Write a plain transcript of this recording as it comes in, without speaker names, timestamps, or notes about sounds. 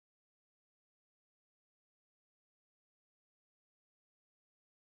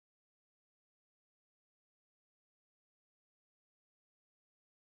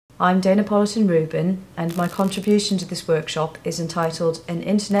I'm Polatin-Reuben, and my contribution to this workshop is entitled An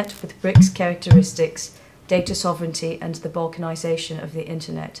Internet with BRICS Characteristics, Data Sovereignty and the Balkanisation of the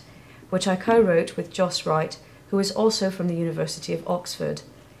Internet, which I co-wrote with Wright, who is also from the University of Oxford.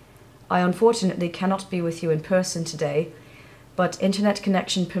 I unfortunately cannot be with you in person today, but internet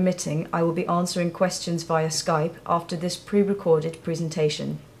connection permitting, I will be answering questions via Skype after this pre-recorded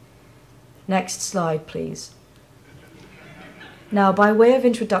presentation. Next slide, please. Now, by way of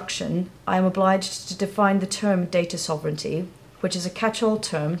introduction, I am obliged to define the term data sovereignty, which is a catch-all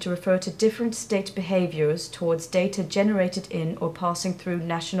term to refer to different state behaviours towards data generated in or passing through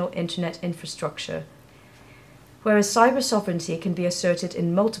national internet infrastructure. Whereas cyber sovereignty can be asserted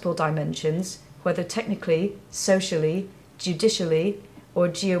in multiple dimensions, whether technically, socially, judicially, or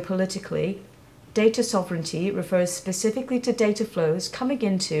geopolitically, data sovereignty refers specifically to data flows coming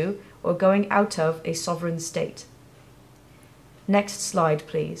into or going out of a sovereign state. Next slide,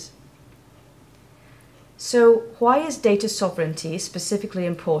 please. So, why is data sovereignty specifically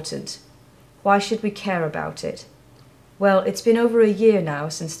important? Why should we care about it? Well, it's been over a year now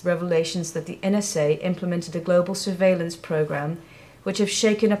since the revelations that the NSA implemented a global surveillance program which have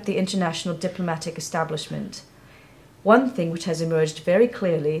shaken up the international diplomatic establishment. One thing which has emerged very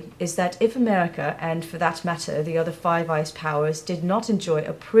clearly is that if America, and for that matter the other Five Eyes powers, did not enjoy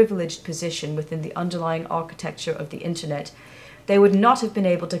a privileged position within the underlying architecture of the Internet, they would not have been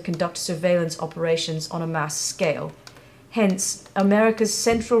able to conduct surveillance operations on a mass scale. Hence, America's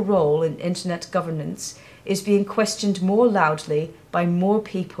central role in Internet governance is being questioned more loudly by more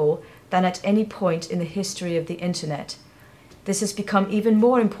people than at any point in the history of the Internet. This has become even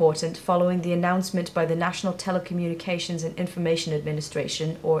more important following the announcement by the National Telecommunications and Information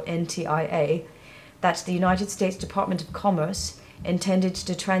Administration, or NTIA, that the United States Department of Commerce intended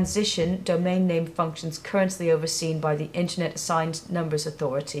to transition domain name functions currently overseen by the Internet Assigned Numbers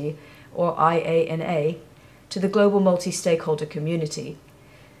Authority, or IANA, to the global multi-stakeholder community.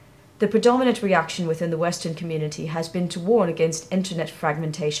 The predominant reaction within the Western community has been to warn against Internet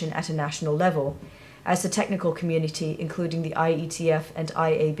fragmentation at a national level, as the technical community, including the IETF and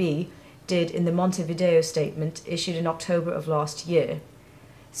IAB, did in the Montevideo Statement issued in October of last year.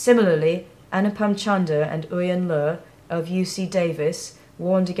 Similarly, Anupam Chanda and Uyen Le of UC Davis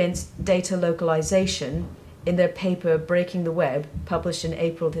warned against data localisation in their paper Breaking the Web, published in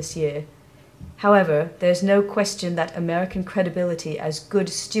April this year. However, there is no question that American credibility as good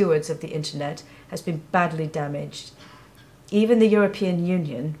stewards of the Internet has been badly damaged. Even the European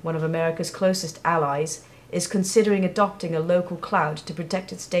Union, one of America's closest allies, is considering adopting a local cloud to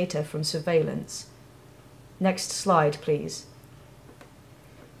protect its data from surveillance. Next slide, please.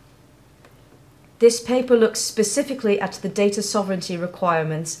 This paper looks specifically at the data sovereignty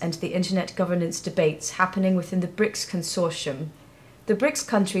requirements and the Internet governance debates happening within the BRICS consortium. The BRICS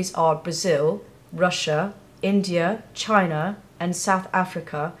countries are Brazil, Russia, India, China, and South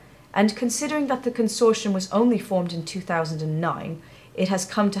Africa, and considering that the consortium was only formed in 2009, it has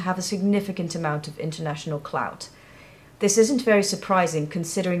come to have a significant amount of international clout. This isn't very surprising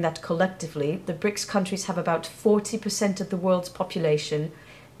considering that collectively the BRICS countries have about 40% of the world's population,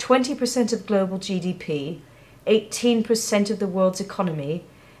 20% of global GDP, 18% of the world's economy,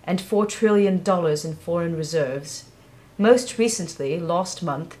 and $4 trillion in foreign reserves. Most recently, last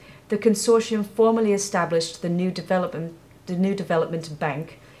month, the consortium formally established the New Development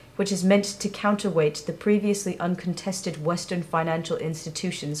Bank, which is meant to counterweight the previously uncontested Western financial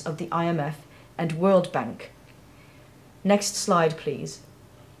institutions of the IMF and World Bank. Next slide, please.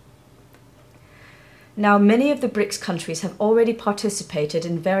 Now, many of the BRICS countries have already participated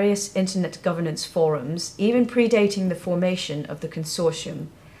in various Internet governance forums, even predating the formation of the consortium.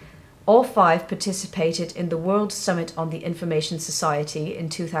 All five participated in the World Summit on the Information Society in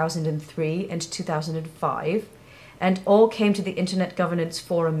 2003 and 2005, and all came to the Internet Governance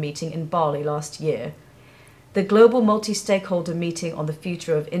Forum meeting in Bali last year. The Global Multi-Stakeholder Meeting on the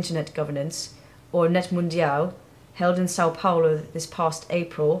Future of Internet Governance, or Net Mundial, held in Sao Paulo this past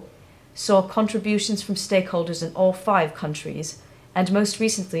April, saw contributions from stakeholders in all five countries, and most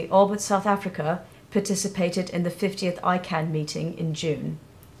recently all but South Africa participated in the 50th ICANN meeting in June.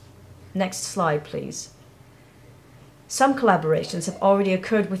 Next slide, please. Some collaborations have already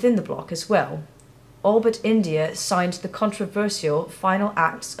occurred within the bloc as well. All but India signed the controversial Final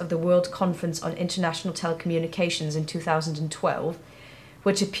Acts of the World Conference on International Telecommunications in 2012,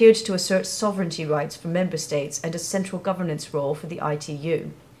 which appeared to assert sovereignty rights for member states and a central governance role for the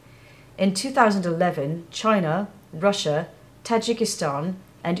ITU. In 2011, China, Russia, Tajikistan,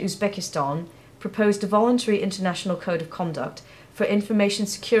 and Uzbekistan proposed a voluntary international code of conduct for information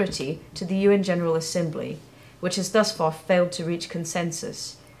security to the UN General Assembly, which has thus far failed to reach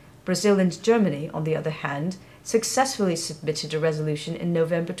consensus. Brazil and Germany, on the other hand, successfully submitted a resolution in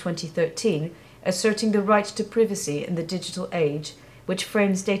November 2013 asserting the right to privacy in the digital age, which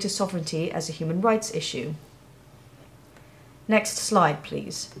frames data sovereignty as a human rights issue. Next slide,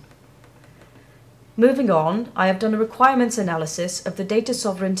 please. Moving on, I have done a requirements analysis of the data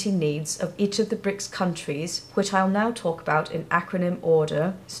sovereignty needs of each of the BRICS countries, which I'll now talk about in acronym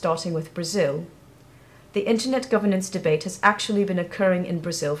order, starting with Brazil. The internet governance debate has actually been occurring in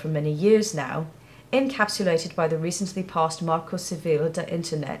Brazil for many years now, encapsulated by the recently passed Marco Civil da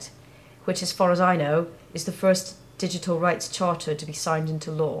Internet, which, as far as I know, is the first digital rights charter to be signed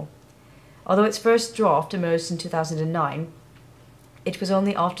into law. Although its first draft emerged in 2009, it was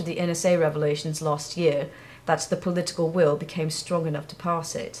only after the NSA revelations last year that the political will became strong enough to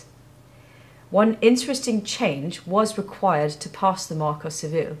pass it. One interesting change was required to pass the Marco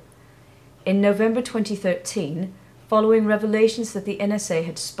Civil. In November 2013, following revelations that the NSA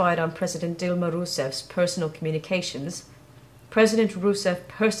had spied on President Dilma Rousseff's personal communications, President Rousseff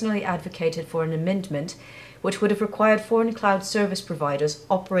personally advocated for an amendment which would have required foreign cloud service providers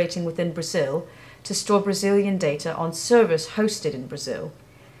operating within Brazil to store Brazilian data on servers hosted in Brazil.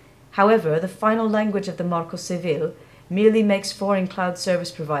 However, the final language of the Marco Civil merely makes foreign cloud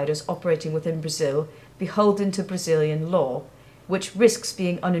service providers operating within Brazil beholden to Brazilian law, which risks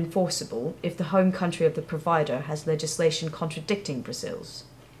being unenforceable if the home country of the provider has legislation contradicting Brazil's.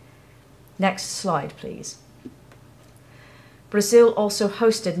 Next slide, please. Brazil also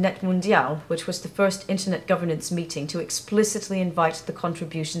hosted Net Mundial, which was the first internet governance meeting to explicitly invite the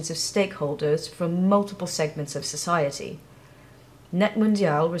contributions of stakeholders from multiple segments of society. Net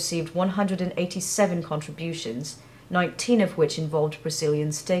Mundial received 187 contributions, 19 of which involved Brazilian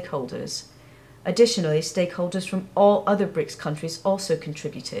stakeholders. Additionally, stakeholders from all other BRICS countries also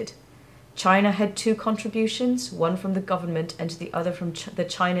contributed. China had 2 contributions, one from the government and the other from the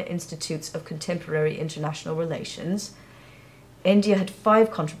China Institutes of Contemporary International Relations. India had 5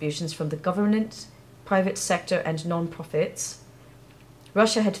 contributions from the government, private sector and non-profits.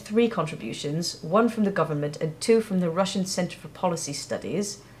 Russia had 3 contributions, 1 from the government and 2 from the Russian Center for Policy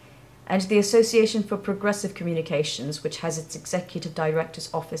Studies. And the Association for Progressive Communications, which has its executive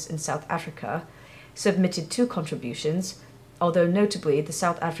director's office in South Africa, submitted 2 contributions, although notably the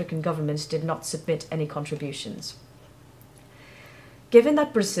South African government did not submit any contributions. Given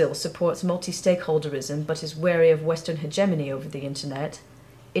that Brazil supports multi-stakeholderism but is wary of Western hegemony over the internet,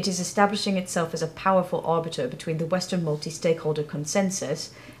 it is establishing itself as a powerful arbiter between the Western multi-stakeholder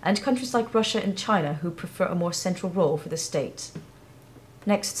consensus and countries like Russia and China who prefer a more central role for the state.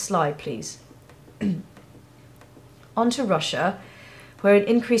 Next slide, please. On to Russia, where an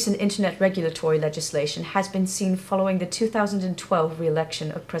increase in internet regulatory legislation has been seen following the 2012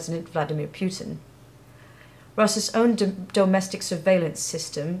 re-election of President Vladimir Putin. Russia's own domestic surveillance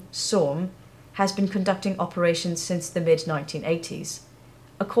system, SORM, has been conducting operations since the mid-1980s.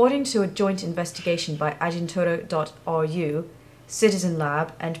 According to a joint investigation by Agentura.ru, Citizen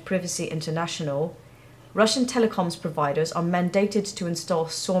Lab and Privacy International, Russian telecoms providers are mandated to install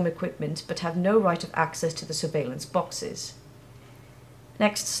SORM equipment but have no right of access to the surveillance boxes.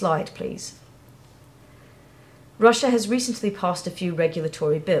 Next slide, please. Russia has recently passed a few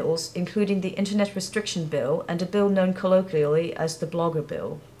regulatory bills, including the Internet Restriction Bill and a bill known colloquially as the Blogger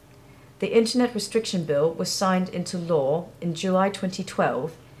Bill. The Internet Restriction Bill was signed into law in July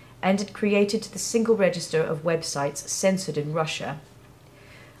 2012, and it created the single register of websites censored in Russia.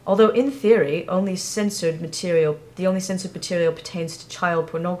 Although in theory the only censored material pertains to child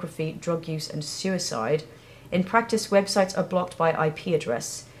pornography, drug use and suicide, in practice websites are blocked by IP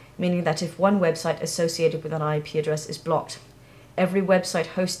address, meaning that if one website associated with an IP address is blocked, every website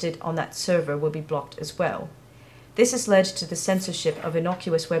hosted on that server will be blocked as well. This has led to the censorship of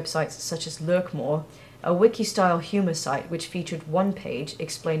innocuous websites such as Lurkmore, a wiki-style humor site which featured one page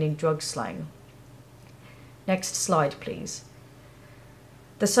explaining drug slang. Next slide, please.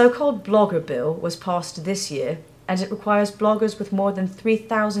 The so-called Blogger Bill was passed this year, and it requires bloggers with more than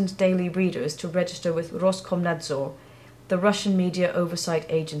 3,000 daily readers to register with Roskomnadzor, the Russian media oversight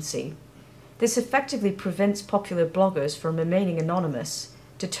agency. This effectively prevents popular bloggers from remaining anonymous,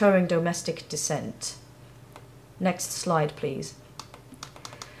 deterring domestic dissent. Next slide, please.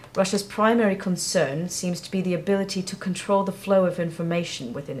 Russia's primary concern seems to be the ability to control the flow of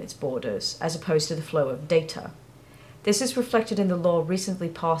information within its borders, as opposed to the flow of data. This is reflected in the law recently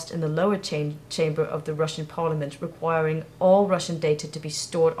passed in the lower chamber of the Russian parliament requiring all Russian data to be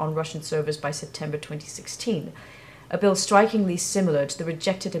stored on Russian servers by September 2016, a bill strikingly similar to the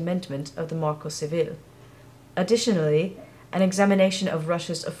rejected amendment of the Marco Civil. Additionally, an examination of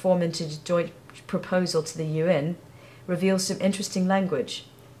Russia's aforementioned joint proposal to the UN reveals some interesting language.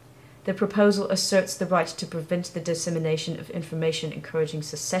 The proposal asserts the right to prevent the dissemination of information encouraging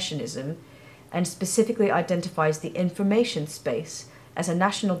secessionism and specifically identifies the information space as a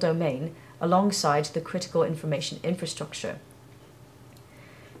national domain alongside the critical information infrastructure.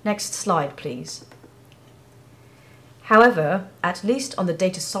 Next slide, please. However, at least on the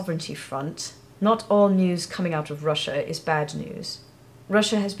data sovereignty front, not all news coming out of Russia is bad news.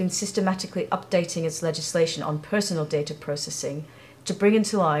 Russia has been systematically updating its legislation on personal data processing to bring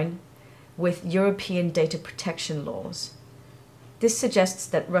into line with European data protection laws. This suggests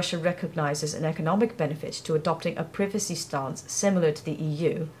that Russia recognizes an economic benefit to adopting a privacy stance similar to the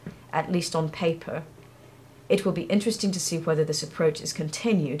EU, at least on paper. It will be interesting to see whether this approach is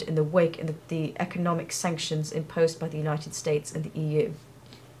continued in the wake of the economic sanctions imposed by the United States and the EU.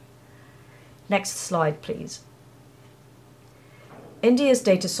 Next slide, please. India's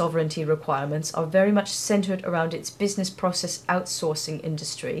data sovereignty requirements are very much centered around its business process outsourcing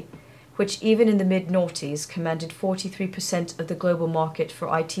industry, which even in the mid-noughties commanded 43% of the global market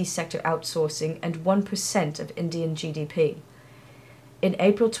for IT sector outsourcing and 1% of Indian GDP. In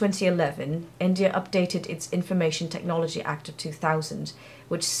April 2011, India updated its Information Technology Act of 2000,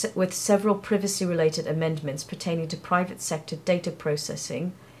 with several privacy-related amendments pertaining to private sector data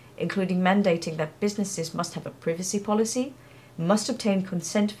processing, including mandating that businesses must have a privacy policy, must obtain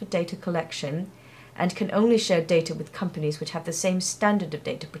consent for data collection, and can only share data with companies which have the same standard of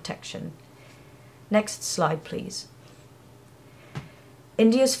data protection. Next slide, please.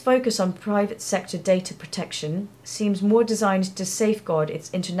 India's focus on private sector data protection seems more designed to safeguard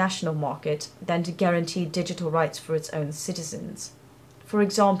its international market than to guarantee digital rights for its own citizens. For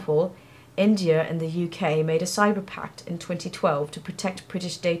example, India and the UK made a cyber pact in 2012 to protect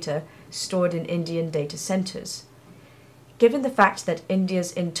British data stored in Indian data centres. Given the fact that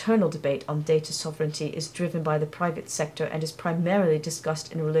India's internal debate on data sovereignty is driven by the private sector and is primarily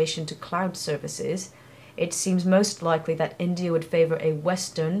discussed in relation to cloud services, it seems most likely that India would favour a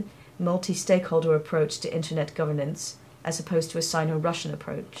Western, multi-stakeholder approach to internet governance, as opposed to a Sino-Russian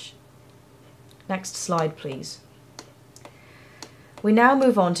approach. Next slide, please. We now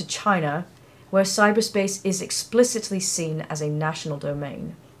move on to China, where cyberspace is explicitly seen as a national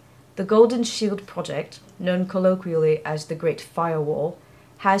domain. The Golden Shield project, known colloquially as the Great Firewall,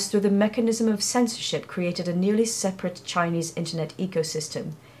 has, through the mechanism of censorship, created a nearly separate Chinese internet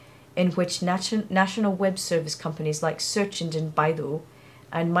ecosystem, in which national web service companies like search engine Baidu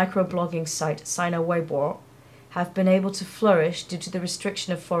and microblogging site Sina Weibo have been able to flourish due to the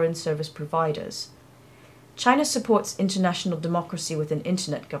restriction of foreign service providers. China supports international democracy within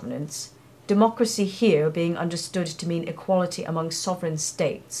internet governance, democracy here being understood to mean equality among sovereign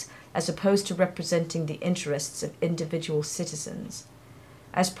states, as opposed to representing the interests of individual citizens.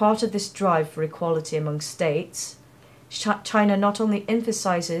 As part of this drive for equality among states, China not only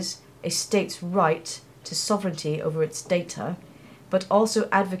emphasizes a state's right to sovereignty over its data, but also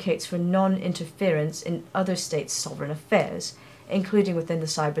advocates for non-interference in other states' sovereign affairs, including within the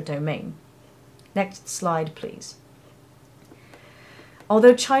cyber domain. Next slide, please.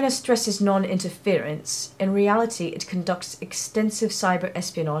 Although China stresses non-interference, in reality it conducts extensive cyber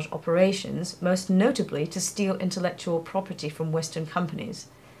espionage operations, most notably to steal intellectual property from Western companies.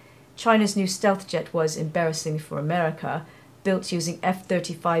 China's new stealth jet was, embarrassing for America, built using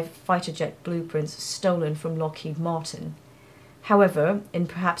F-35 fighter jet blueprints stolen from Lockheed Martin. However, in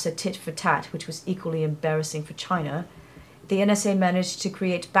perhaps a tit-for-tat which was equally embarrassing for China, the NSA managed to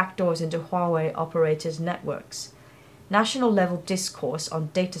create backdoors into Huawei-operated networks. National-level discourse on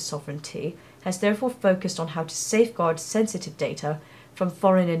data sovereignty has therefore focused on how to safeguard sensitive data from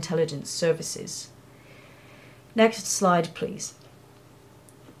foreign intelligence services. Next slide, please.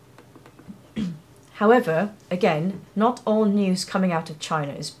 However, again, not all news coming out of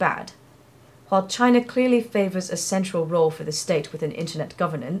China is bad. While China clearly favours a central role for the state within internet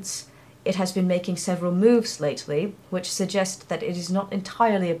governance, it has been making several moves lately which suggest that it is not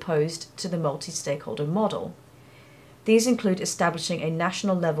entirely opposed to the multi-stakeholder model. These include establishing a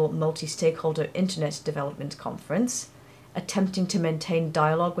national-level multi-stakeholder Internet Development Conference, attempting to maintain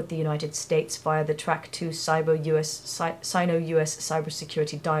dialogue with the United States via the Track 2 Sino-US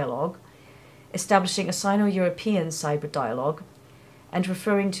Cybersecurity Dialogue, establishing a Sino-European Cyber Dialogue, and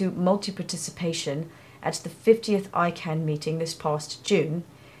referring to multi-participation at the 50th ICANN meeting this past June,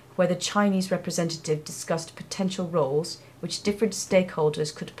 where the Chinese representative discussed potential roles which different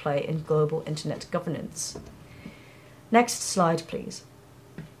stakeholders could play in global internet governance. Next slide, please.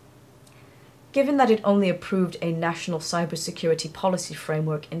 Given that it only approved a national cybersecurity policy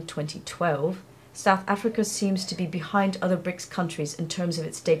framework in 2012, South Africa seems to be behind other BRICS countries in terms of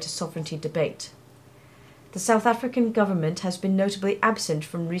its data sovereignty debate. The South African government has been notably absent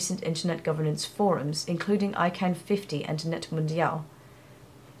from recent internet governance forums, including ICANN 50 and Net Mundial.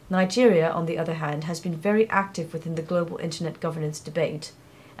 Nigeria, on the other hand, has been very active within the global internet governance debate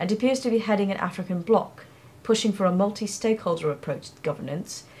and appears to be heading an African bloc, pushing for a multi-stakeholder approach to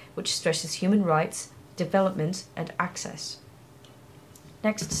governance, which stresses human rights, development, and access.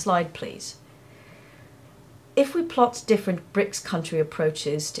 Next slide, please. If we plot different BRICS-country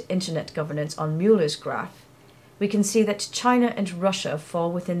approaches to internet governance on Mueller's graph, we can see that China and Russia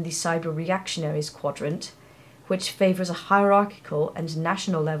fall within the cyber reactionaries quadrant, which favours a hierarchical and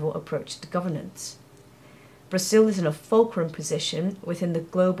national-level approach to governance. Brazil is in a fulcrum position within the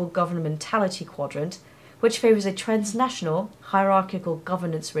global governmentality quadrant, which favours a transnational, hierarchical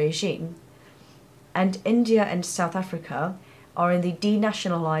governance regime, and India and South Africa are in the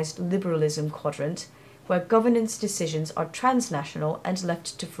denationalised liberalism quadrant, where governance decisions are transnational and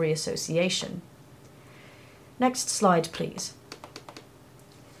left to free association. Next slide, please.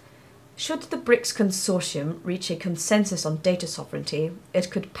 Should the BRICS consortium reach a consensus on data sovereignty, it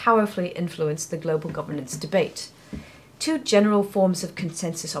could powerfully influence the global governance debate. Two general forms of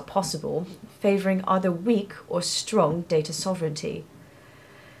consensus are possible, favouring either weak or strong data sovereignty.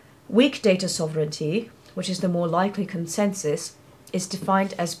 Weak data sovereignty, which is the more likely consensus, is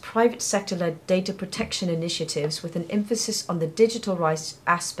defined as private sector-led data protection initiatives with an emphasis on the digital rights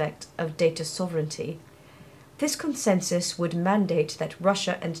aspect of data sovereignty. This consensus would mandate that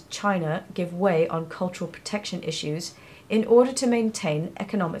Russia and China give way on cultural protection issues in order to maintain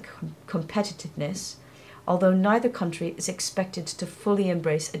economic competitiveness, although neither country is expected to fully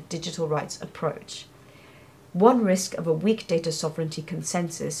embrace a digital rights approach. One risk of a weak data sovereignty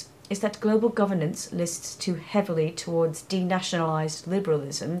consensus is that global governance lists too heavily towards denationalised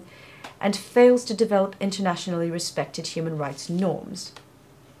liberalism and fails to develop internationally respected human rights norms.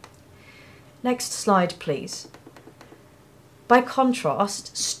 Next slide, please. By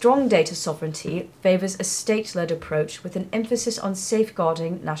contrast, strong data sovereignty favours a state-led approach with an emphasis on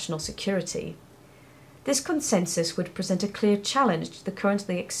safeguarding national security. This consensus would present a clear challenge to the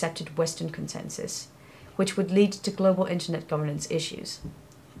currently accepted Western consensus, which would lead to global internet governance issues.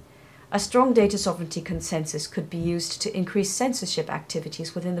 A strong data sovereignty consensus could be used to increase censorship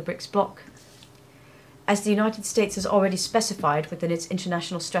activities within the BRICS bloc. As the United States has already specified within its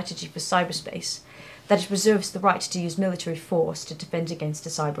international strategy for cyberspace that it reserves the right to use military force to defend against a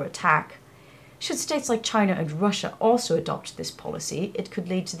cyber attack, should states like China and Russia also adopt this policy, it could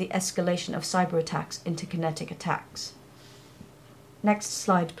lead to the escalation of cyber attacks into kinetic attacks. Next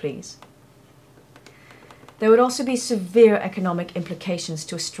slide, please. There would also be severe economic implications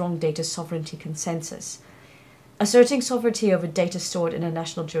to a strong data sovereignty consensus. Asserting sovereignty over data stored in a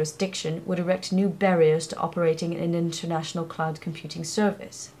national jurisdiction would erect new barriers to operating an international cloud computing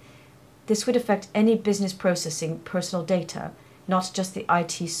service. This would affect any business processing personal data, not just the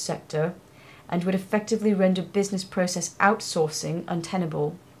IT sector, and would effectively render business process outsourcing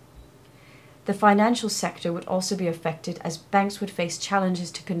untenable. The financial sector would also be affected as banks would face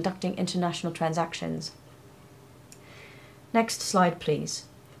challenges to conducting international transactions. Next slide, please.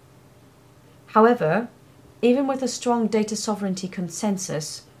 However, even with a strong data sovereignty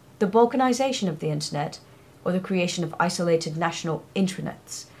consensus, the Balkanisation of the Internet, or the creation of isolated national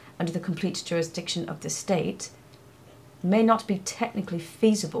intranets under the complete jurisdiction of the state, may not be technically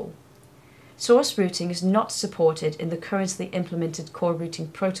feasible. Source routing is not supported in the currently implemented core routing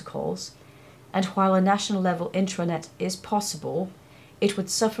protocols, and while a national level intranet is possible, it would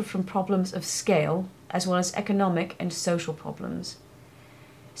suffer from problems of scale as well as economic and social problems.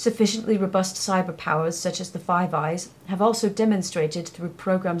 Sufficiently robust cyber powers such as the Five Eyes have also demonstrated through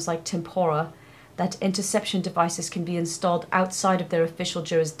programs like Tempora that interception devices can be installed outside of their official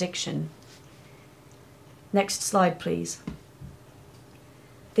jurisdiction. Next slide, please.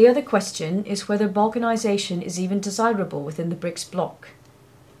 The other question is whether Balkanisation is even desirable within the BRICS bloc.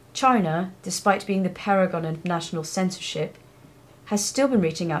 China, despite being the paragon of national censorship, has still been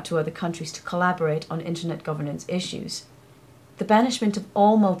reaching out to other countries to collaborate on internet governance issues. The banishment of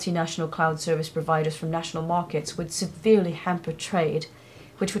all multinational cloud service providers from national markets would severely hamper trade,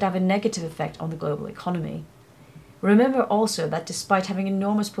 which would have a negative effect on the global economy. Remember also that despite having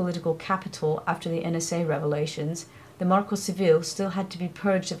enormous political capital after the NSA revelations, the Marco Civil still had to be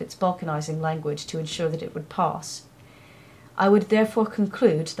purged of its balkanizing language to ensure that it would pass. I would therefore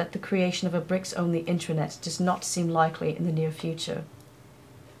conclude that the creation of a BRICS-only intranet does not seem likely in the near future.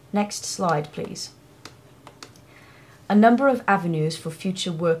 Next slide, please. A number of avenues for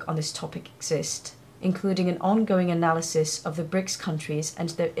future work on this topic exist, including an ongoing analysis of the BRICS countries and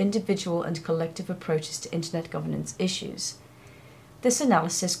their individual and collective approaches to internet governance issues. This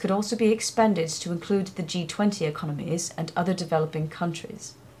analysis could also be expanded to include the G20 economies and other developing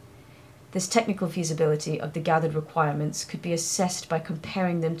countries. This technical feasibility of the gathered requirements could be assessed by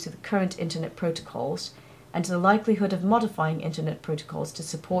comparing them to the current Internet protocols, and the likelihood of modifying Internet protocols to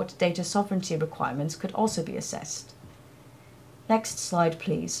support data sovereignty requirements could also be assessed. Next slide,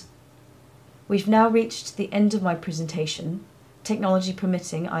 please. We've now reached the end of my presentation. Technology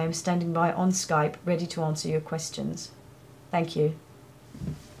permitting, I am standing by on Skype, ready to answer your questions. Thank you.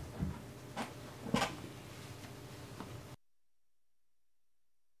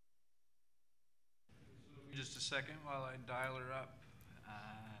 Just a second while I dial her up.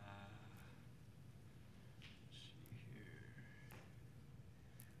 Let's see here.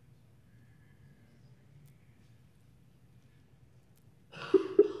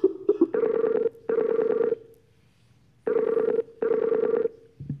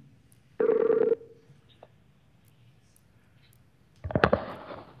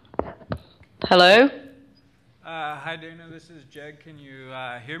 Hello? Hi Dana, this is Jeg. Can you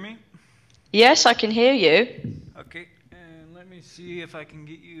hear me? Yes, I can hear you. Okay, and let me see if I can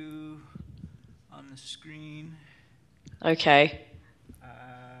get you on the screen. Okay.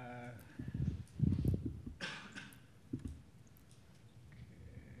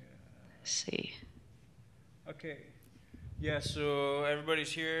 Let's see. Okay. Yeah, so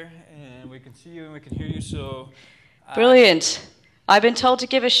everybody's here, and we can see you and we can hear you, so... Brilliant. I've been told to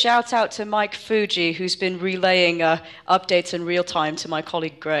give a shout out to Mike Fuji, who's been relaying updates in real time to my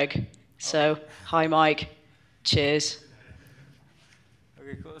colleague Greg. So, hi Mike. Cheers.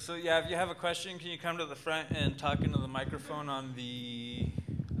 Okay, cool. So yeah, if you have a question, can you come to the front and talk into the microphone on the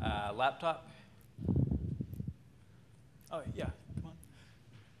laptop? Oh, yeah, come on.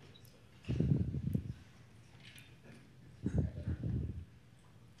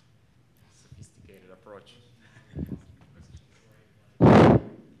 Sophisticated approach.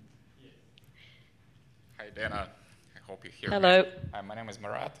 Hi, Dana. I hope you hear me. Hello. My name is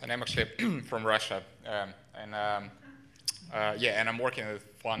Marat, and I'm actually from Russia. And I'm working with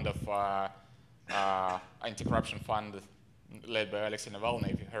a fund of anti-corruption fund led by Alexei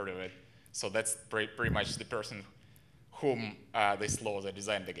Navalny, if you heard of it. So that's pretty much the person whom these laws are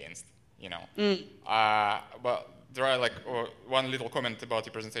designed against, you know. But there are like one little comment about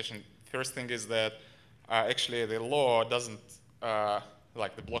your presentation. First thing is that actually the law doesn't,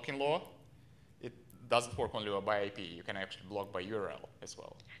 like the blocking law, it doesn't work only by IP. You can actually block by URL as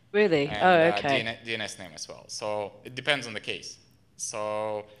well. Really? And, okay. DNS name as well. So it depends on the case.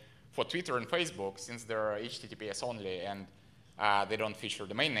 So for Twitter and Facebook, since they're HTTPS only and they don't feature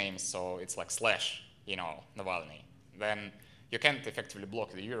domain names, so it's like slash, you know, Navalny, then you can't effectively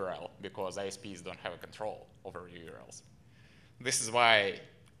block the URL because ISPs don't have a control over URLs. This is why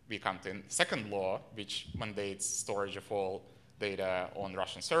we come to the second law, which mandates storage of all data on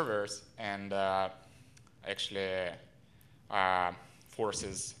Russian servers and actually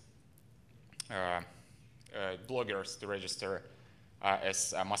forces bloggers to register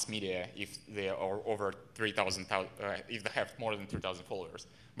as mass media if they are over 3,000, if they have more than 3,000 followers.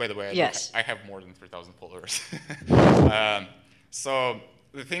 By the way, yes. I have more than 3,000 followers. So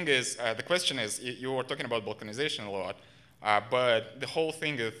the thing is, the question is, you were talking about Balkanization a lot, but the whole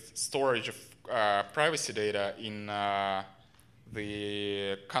thing is storage of privacy data in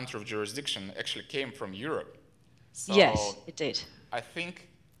the country of jurisdiction actually came from Europe. So yes, it did. I think,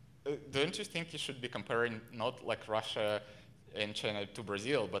 don't you think you should be comparing not like Russia and China to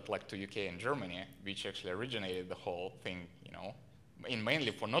Brazil, but like to UK and Germany, which actually originated the whole thing, you know,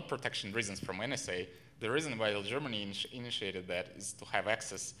 mainly for not protection reasons from NSA. The reason why Germany initiated that is to have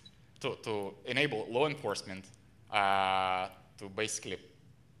access to enable law enforcement to basically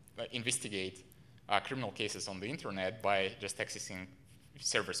investigate criminal cases on the internet by just accessing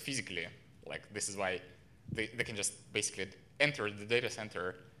servers physically. Like this is why they can just basically enter the data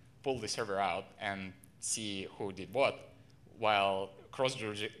center, pull the server out, and see who did what. While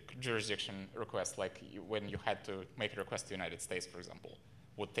cross-jurisdiction requests, like when you had to make a request to the United States, for example,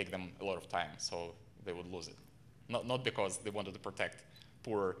 would take them a lot of time, so they would lose it. Not because they wanted to protect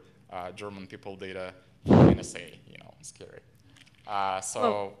poor German people data from NSA, you know, scary.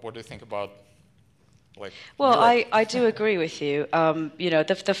 So what do you think about like well, Europe? I do agree with you. You know,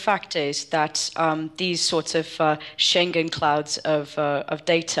 the fact is that these sorts of Schengen clouds of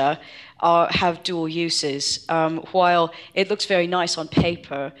data have dual uses. While it looks very nice on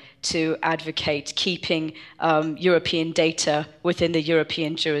paper to advocate keeping European data within the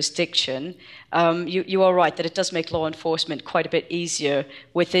European jurisdiction, you are right that it does make law enforcement quite a bit easier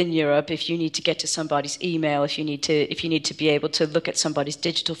within Europe if you need to get to somebody's email, if you need to be able to look at somebody's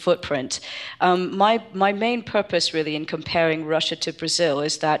digital footprint. My main purpose really in comparing Russia to Brazil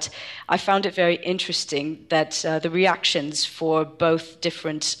is that I found it very interesting that the reactions for both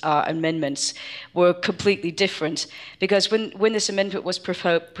different amendments were completely different, because when this amendment was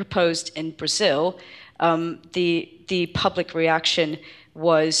proposed in Brazil, the public reaction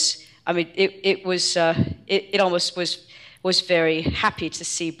was, I mean, it almost was very happy to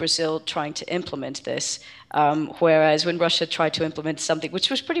see Brazil trying to implement this, whereas when Russia tried to implement something which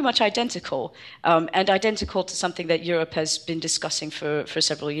was pretty much identical, and identical to something that Europe has been discussing for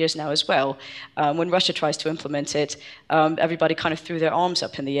several years now as well, when Russia tries to implement it, everybody kind of threw their arms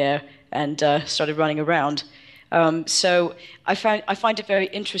up in the air and started running around. So I find it very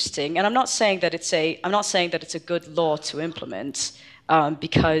interesting, and I'm not saying that it's a good law to implement,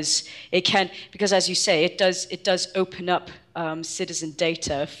 because as you say, it does open up citizen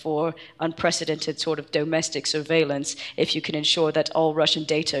data for unprecedented sort of domestic surveillance if you can ensure that all Russian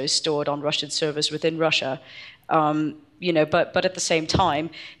data is stored on Russian servers within Russia. But at the same time,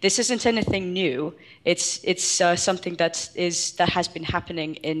 this isn't anything new. It's something that has been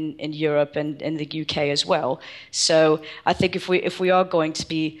happening in Europe and in the UK as well. So I think if we are going to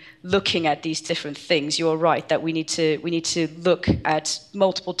be looking at these different things, you're right that we need to look at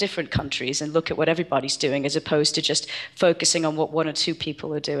multiple different countries and look at what everybody's doing, as opposed to just focusing on what one or two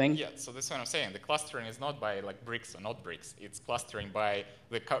people are doing. Yeah, so that's what I'm saying. The clustering is not by like BRICS or not BRICS. It's clustering by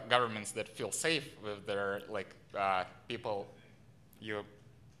the governments that feel safe with their people you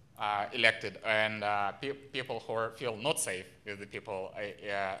elected, and people who feel not safe with the people.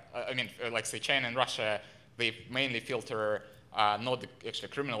 I mean, like say China and Russia, they mainly filter not actually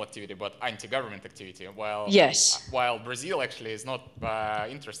criminal activity, but anti-government activity. While yes, while Brazil actually is not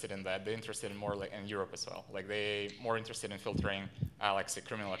interested in that. They're interested in more like in Europe as well. Like they more interested in filtering like say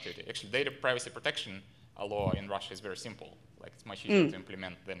criminal activity. Actually, data privacy protection law in Russia is very simple. Like it's much easier to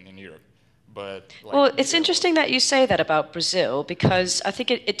implement than in Europe. But, like, well, it's interesting that you say that about Brazil, because I think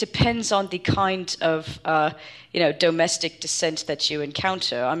it depends on the kind of domestic dissent that you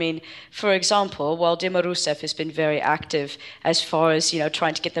encounter. I mean, for example, while Dilma Rousseff has been very active as far as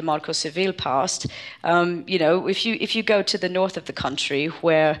trying to get the Marco Civil passed, if you go to the north of the country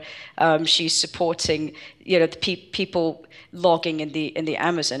where she's supporting the people logging in the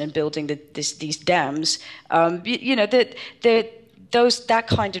Amazon and building these dams, that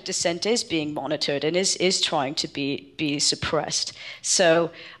kind of dissent is being monitored and is trying to be suppressed.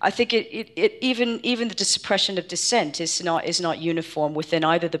 So I think even the suppression of dissent is not uniform within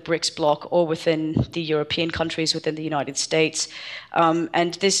either the BRICS bloc or within the European countries within the United States.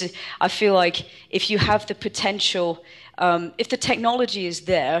 And this is, I feel like if you have the potential, if the technology is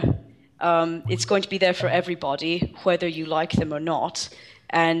there, it's going to be there for everybody, whether you like them or not.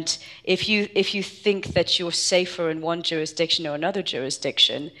 And if you think that you're safer in one jurisdiction or another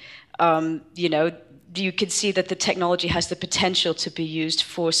jurisdiction, you can see that the technology has the potential to be used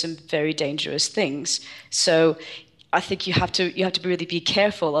for some very dangerous things. So I think you have to really be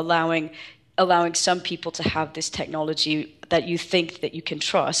careful allowing some people to have this technology that you think that you can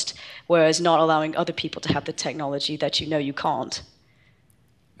trust, whereas not allowing other people to have the technology that you can't.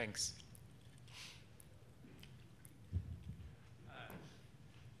 Thanks.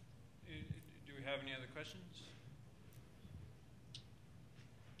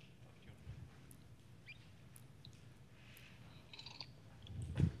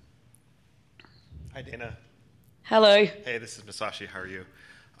 Hi, Dana. Hello. Hey, this is Masashi. How are you?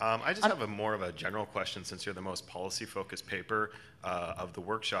 I just have more of a general question, since you're the most policy-focused paper of the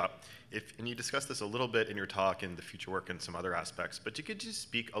workshop. And you discussed this a little bit in your talk and the future work and some other aspects, but you could just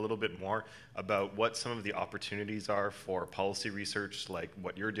speak a little bit more about what some of the opportunities are for policy research, like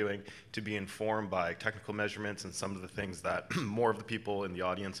what you're doing, to be informed by technical measurements and some of the things that more of the people in the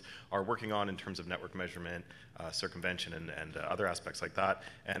audience are working on in terms of network measurement, circumvention, and other aspects like that,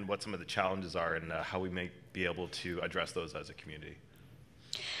 and what some of the challenges are and how we may be able to address those as a community.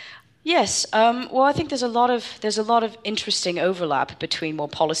 Yes, well, I think there's a lot of interesting overlap between more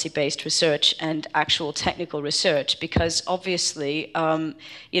policy-based research and actual technical research, because obviously,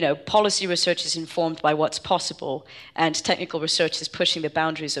 policy research is informed by what's possible, and technical research is pushing the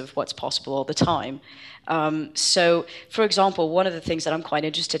boundaries of what's possible all the time. So, for example, one of the things that I'm quite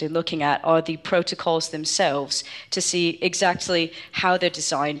interested in looking at are the protocols themselves, to see exactly how they're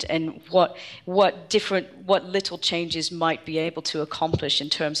designed and what little changes might be able to accomplish in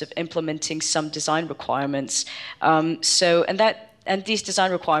terms of implementing some design requirements. And these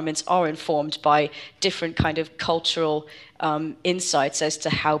design requirements are informed by different kind of cultural insights as to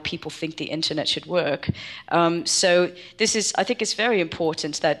how people think the internet should work. So this is, I think it's very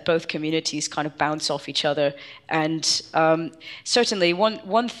important that both communities kind of bounce off each other. And certainly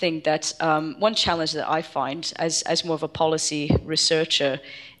one thing that, one challenge that I find as more of a policy researcher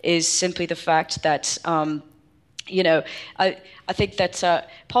is simply the fact that you know, I think that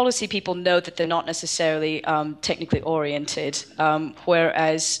policy people know that they're not necessarily technically oriented,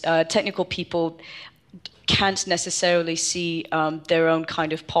 whereas technical people can't necessarily see their own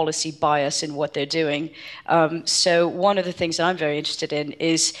kind of policy bias in what they're doing. So one of the things that I'm very interested in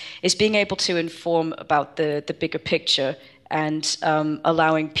is being able to inform about the bigger picture and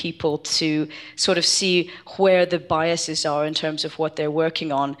allowing people to sort of see where the biases are in terms of what they're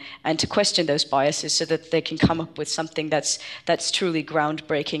working on, and to question those biases so that they can come up with something that's truly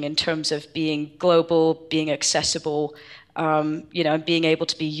groundbreaking in terms of being global, being accessible, you know, and being able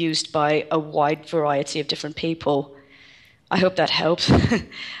to be used by a wide variety of different people. I hope that helps. I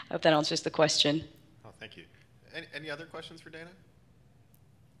hope that answers the question. Oh, thank you. Any other questions for Dana?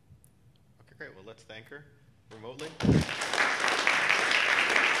 Okay, great. Well, let's thank her remotely.